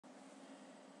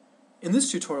In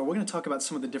this tutorial, we're going to talk about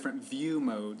some of the different view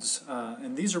modes,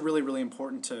 and these are really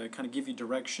important to kind of give you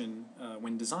direction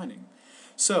when designing.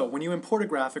 So, when you import a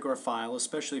graphic or a file,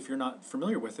 especially if you're not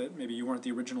familiar with it, maybe you weren't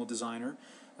the original designer,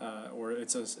 or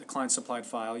it's a client-supplied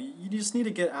file, you just need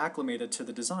to get acclimated to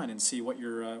the design and see what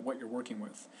you're working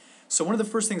with. So, one of the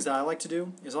first things that I like to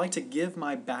do is I like to give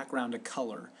my background a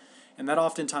color. And that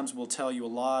oftentimes will tell you a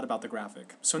lot about the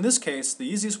graphic. So in this case, the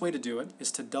easiest way to do it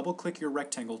is to double-click your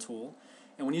rectangle tool.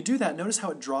 And when you do that, notice how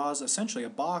it draws essentially a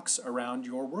box around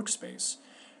your workspace.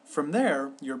 From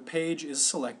there, your page is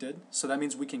selected, so that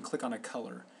means we can click on a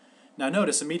color. Now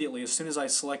notice immediately, as soon as I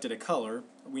selected a color,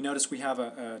 we notice we have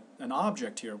an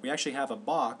object here. We actually have a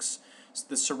box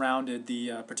that surrounded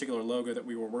the particular logo that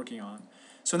we were working on.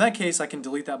 So in that case, I can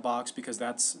delete that box because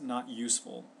that's not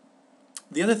useful.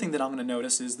 The other thing that I'm going to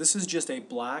notice is this is just a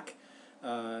black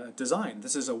design.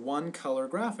 This is a one-color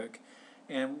graphic.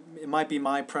 And it might be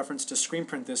my preference to screen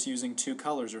print this using 2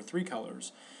 colors or 3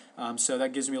 colors. So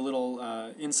that gives me a little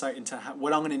insight into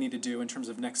what I'm going to need to do in terms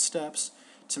of next steps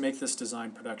to make this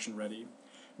design production ready.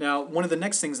 Now, one of the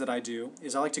next things that I do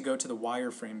is I like to go to the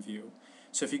wireframe view.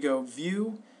 So if you go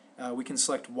View, we can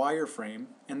select Wireframe,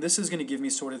 and this is going to give me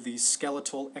sort of the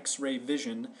skeletal X-ray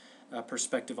vision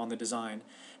perspective on the design.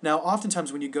 Now,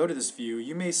 oftentimes when you go to this view,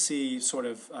 you may see sort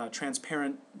of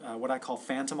transparent, what I call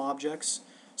phantom objects.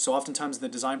 So oftentimes in the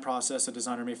design process, a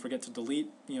designer may forget to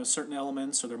delete certain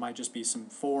elements, or there might just be some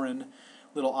foreign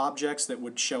little objects that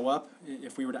would show up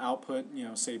if we were to output,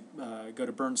 say go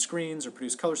to burn screens or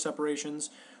produce color separations,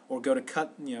 or go to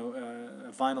cut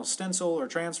a vinyl stencil or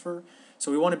transfer.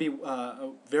 So we want to be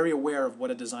very aware of what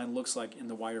a design looks like in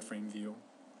the wireframe view.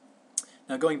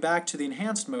 Now going back to the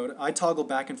enhanced mode, I toggle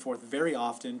back and forth very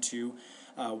often to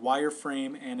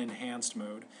wireframe and enhanced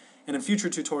mode. And in future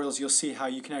tutorials you'll see how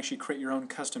you can actually create your own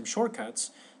custom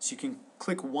shortcuts. So you can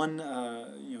click one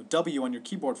W on your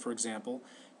keyboard, for example,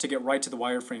 to get right to the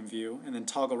wireframe view, and then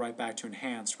toggle right back to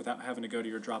enhanced without having to go to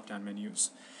your drop-down menus.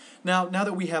 Now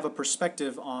that we have a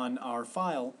perspective on our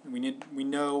file, we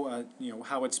know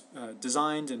how it's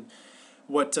designed and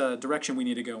what direction we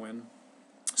need to go in.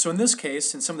 So in this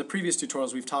case, in some of the previous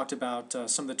tutorials, we've talked about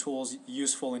some of the tools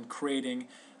useful in creating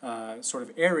sort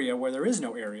of area where there is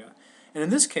no area. And in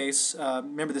this case,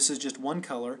 remember this is just one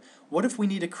color. What if we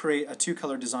need to create a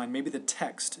 2-color design? Maybe the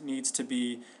text needs to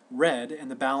be red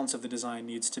and the balance of the design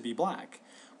needs to be black.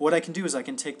 What I can do is I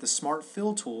can take the Smart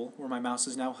Fill tool, where my mouse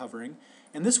is now hovering,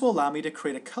 and this will allow me to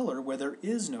create a color where there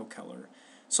is no color.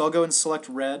 So I'll go and select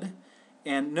red,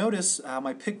 and notice how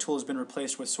my pick tool has been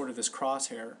replaced with sort of this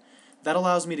crosshair. That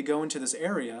allows me to go into this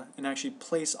area and actually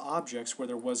place objects where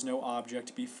there was no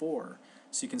object before.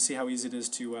 So you can see how easy it is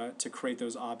to create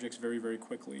those objects very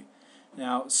quickly.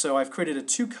 Now, so I've created a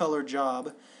 2-color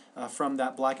job from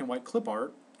that black and white clip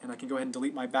art, and I can go ahead and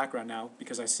delete my background now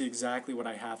because I see exactly what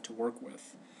I have to work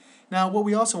with. Now, what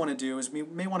we also want to do is we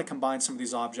may want to combine some of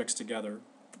these objects together.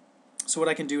 So what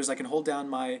I can do is I can hold down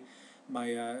my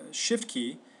Shift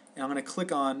key, and I'm going to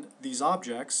click on these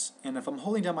objects, and if I'm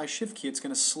holding down my Shift key, it's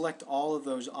going to select all of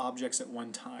those objects at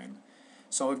one time.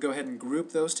 So I'll go ahead and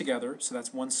group those together, so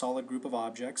that's one solid group of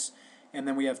objects. And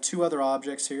then we have 2 other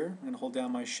objects here. I'm going to hold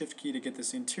down my Shift key to get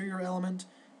this interior element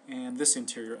and this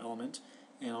interior element,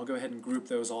 and I'll go ahead and group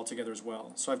those all together as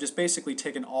well. So I've just basically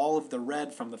taken all of the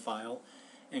red from the file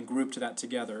and grouped that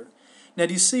together. Now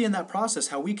do you see in that process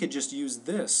how we could just use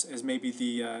this as maybe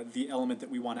the element that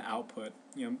we want to output,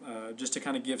 just to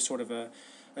kind of give sort of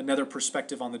another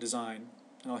perspective on the design.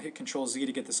 And I'll hit Control-Z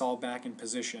to get this all back in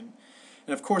position.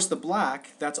 And of course the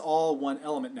black, that's all one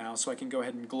element now, so I can go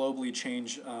ahead and globally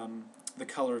change the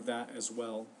color of that as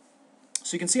well.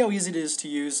 So you can see how easy it is to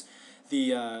use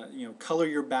the color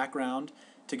your background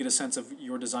to get a sense of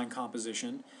your design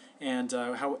composition, and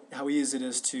how easy it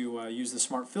is to use the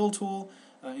Smart Fill tool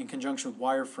in conjunction with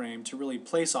wireframe to really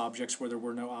place objects where there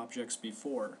were no objects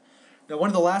before. Now one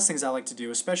of the last things I like to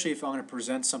do, especially if I'm going to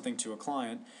present something to a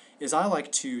client, is I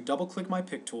like to double-click my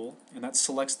pick tool, and that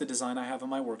selects the design I have on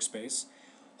my workspace.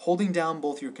 Holding down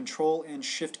both your Control and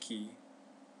Shift key,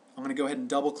 I'm going to go ahead and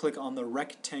double-click on the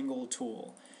rectangle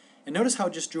tool. And notice how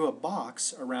it just drew a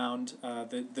box around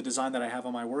the design that I have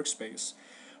on my workspace.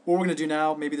 What we're going to do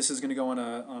now, maybe this is going to go on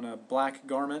a black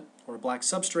garment or a black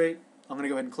substrate. I'm going to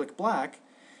go ahead and click black.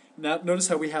 Now notice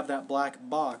how we have that black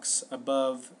box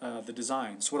above the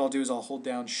design. So what I'll do is I'll hold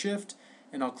down Shift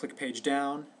and I'll click page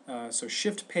down. So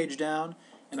Shift page down,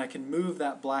 and I can move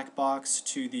that black box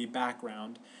to the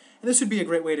background. And this would be a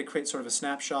great way to create sort of a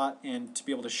snapshot and to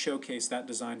be able to showcase that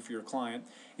design for your client.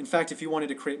 In fact, if you wanted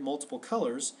to create multiple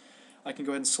colors, I can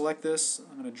go ahead and select this.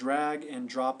 I'm going to drag and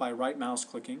drop by right mouse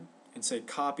clicking and say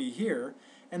copy here,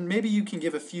 And maybe you can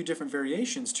give a few different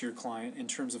variations to your client in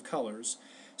terms of colors.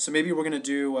 So maybe we're going to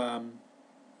do,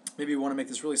 maybe we want to make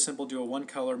this really simple, do a one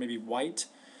color, maybe white.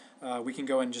 We can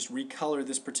go and just recolor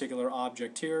this particular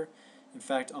object here. In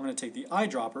fact, I'm going to take the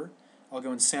eyedropper. I'll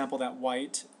go and sample that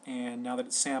white, and now that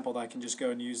it's sampled, I can just go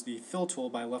and use the fill tool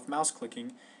by left mouse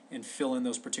clicking and fill in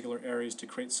those particular areas to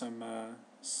create some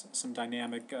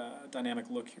dynamic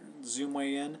look here. Zoom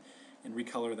way in and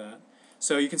recolor that.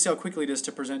 So you can see how quickly it is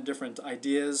to present different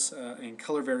ideas and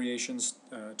color variations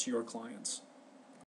to your clients.